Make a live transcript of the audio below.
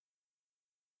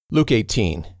Luke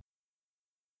 18.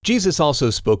 Jesus also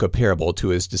spoke a parable to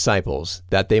his disciples,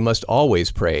 that they must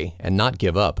always pray and not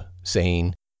give up,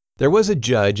 saying, There was a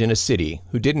judge in a city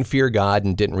who didn't fear God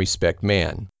and didn't respect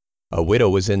man. A widow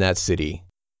was in that city.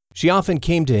 She often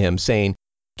came to him, saying,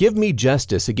 Give me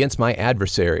justice against my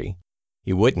adversary.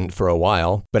 He wouldn't for a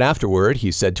while, but afterward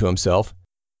he said to himself,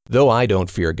 Though I don't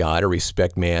fear God or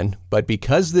respect man, but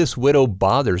because this widow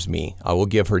bothers me, I will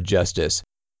give her justice,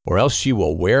 or else she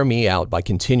will wear me out by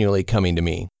continually coming to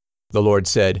me. The Lord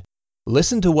said,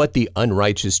 Listen to what the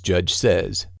unrighteous judge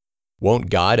says. Won't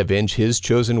God avenge his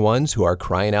chosen ones who are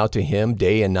crying out to him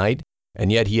day and night,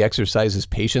 and yet he exercises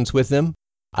patience with them?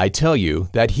 I tell you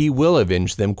that he will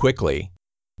avenge them quickly.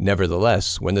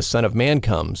 Nevertheless, when the Son of Man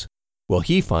comes, will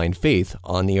he find faith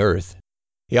on the earth?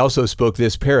 He also spoke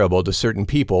this parable to certain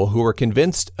people who were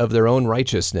convinced of their own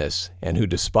righteousness and who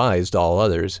despised all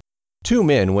others. 2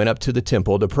 men went up to the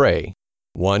temple to pray.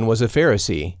 One was a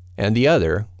Pharisee, and the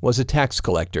other was a tax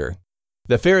collector.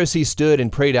 The Pharisee stood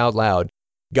and prayed out loud,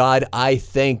 God, I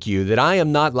thank you that I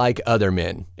am not like other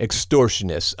men,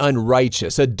 extortionists,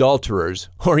 unrighteous, adulterers,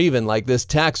 or even like this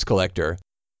tax collector.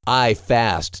 I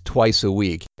fast twice a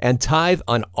week and tithe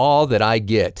on all that I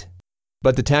get.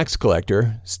 But the tax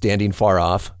collector, standing far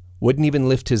off, wouldn't even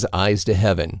lift his eyes to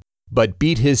heaven, but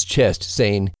beat his chest,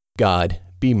 saying, God,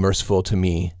 be merciful to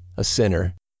me, a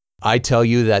sinner. I tell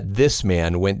you that this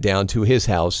man went down to his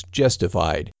house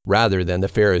justified, rather than the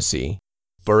Pharisee.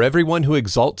 For everyone who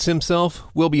exalts himself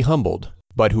will be humbled,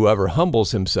 but whoever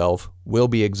humbles himself will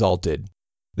be exalted.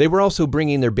 They were also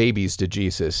bringing their babies to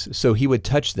Jesus, so he would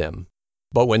touch them.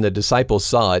 But when the disciples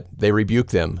saw it, they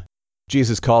rebuked them.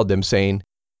 Jesus called them, saying,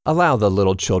 Allow the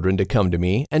little children to come to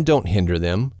me, and don't hinder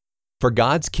them, for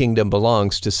God's kingdom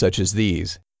belongs to such as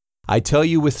these. I tell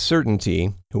you with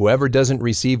certainty, whoever doesn't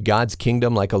receive God's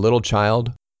kingdom like a little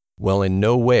child will in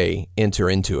no way enter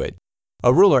into it.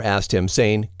 A ruler asked him,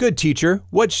 saying, Good teacher,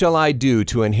 what shall I do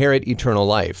to inherit eternal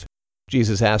life?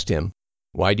 Jesus asked him,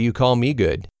 Why do you call me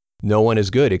good? No one is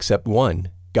good except one,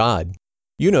 God.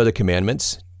 You know the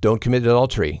commandments. Don't commit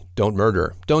adultery. Don't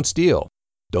murder. Don't steal.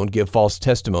 Don't give false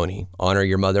testimony. Honor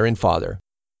your mother and father.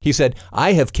 He said,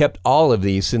 I have kept all of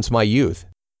these since my youth.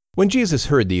 When Jesus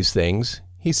heard these things,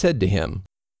 he said to him,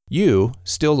 You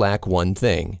still lack one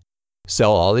thing.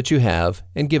 Sell all that you have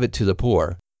and give it to the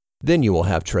poor. Then you will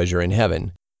have treasure in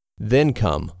heaven. Then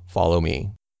come, follow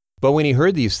me. But when he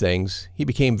heard these things, he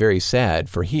became very sad,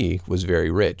 for he was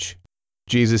very rich.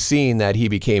 Jesus, seeing that he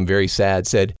became very sad,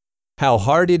 said, How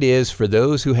hard it is for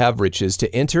those who have riches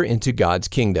to enter into God's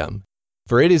kingdom.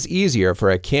 For it is easier for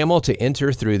a camel to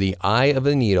enter through the eye of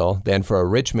a needle than for a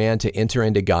rich man to enter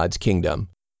into God's kingdom.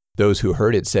 Those who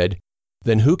heard it said,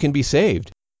 Then who can be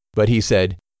saved? But he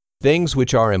said, Things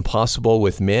which are impossible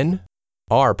with men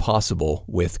are possible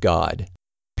with God.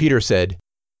 Peter said,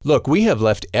 Look, we have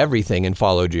left everything and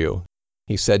followed you.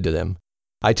 He said to them,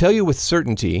 I tell you with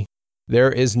certainty,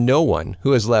 there is no one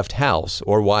who has left house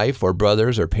or wife or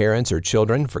brothers or parents or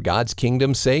children for God's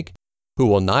kingdom's sake, who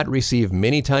will not receive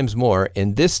many times more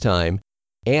in this time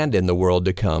and in the world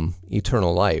to come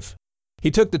eternal life. He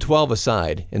took the 12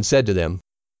 aside and said to them,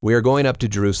 We are going up to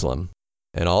Jerusalem,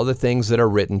 and all the things that are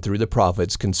written through the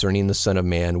prophets concerning the Son of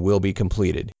Man will be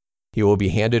completed. He will be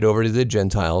handed over to the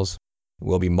Gentiles,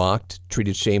 will be mocked,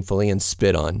 treated shamefully, and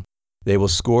spit on. They will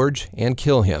scourge and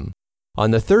kill him.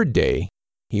 On the 3rd day,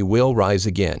 he will rise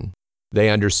again. They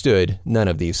understood none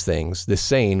of these things. The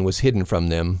saying was hidden from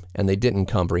them, and they didn't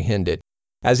comprehend it.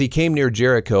 As he came near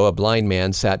Jericho, a blind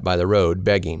man sat by the road,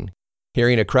 begging.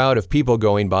 Hearing a crowd of people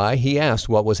going by, he asked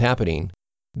what was happening.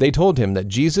 They told him that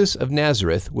Jesus of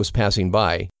Nazareth was passing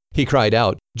by. He cried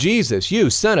out, Jesus, you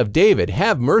son of David,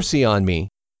 have mercy on me.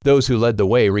 Those who led the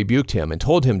way rebuked him and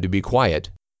told him to be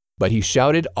quiet. But he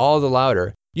shouted all the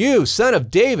louder, You son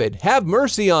of David, have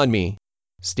mercy on me.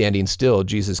 Standing still,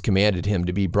 Jesus commanded him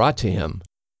to be brought to him.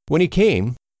 When he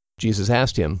came, Jesus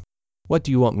asked him, What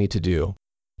do you want me to do?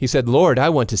 He said, Lord, I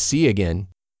want to see again.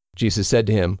 Jesus said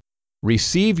to him,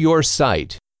 Receive your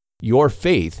sight. Your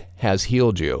faith has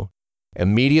healed you.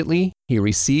 Immediately he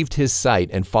received his sight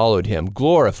and followed him,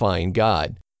 glorifying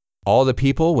God. All the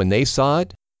people, when they saw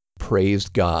it,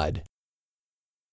 praised God.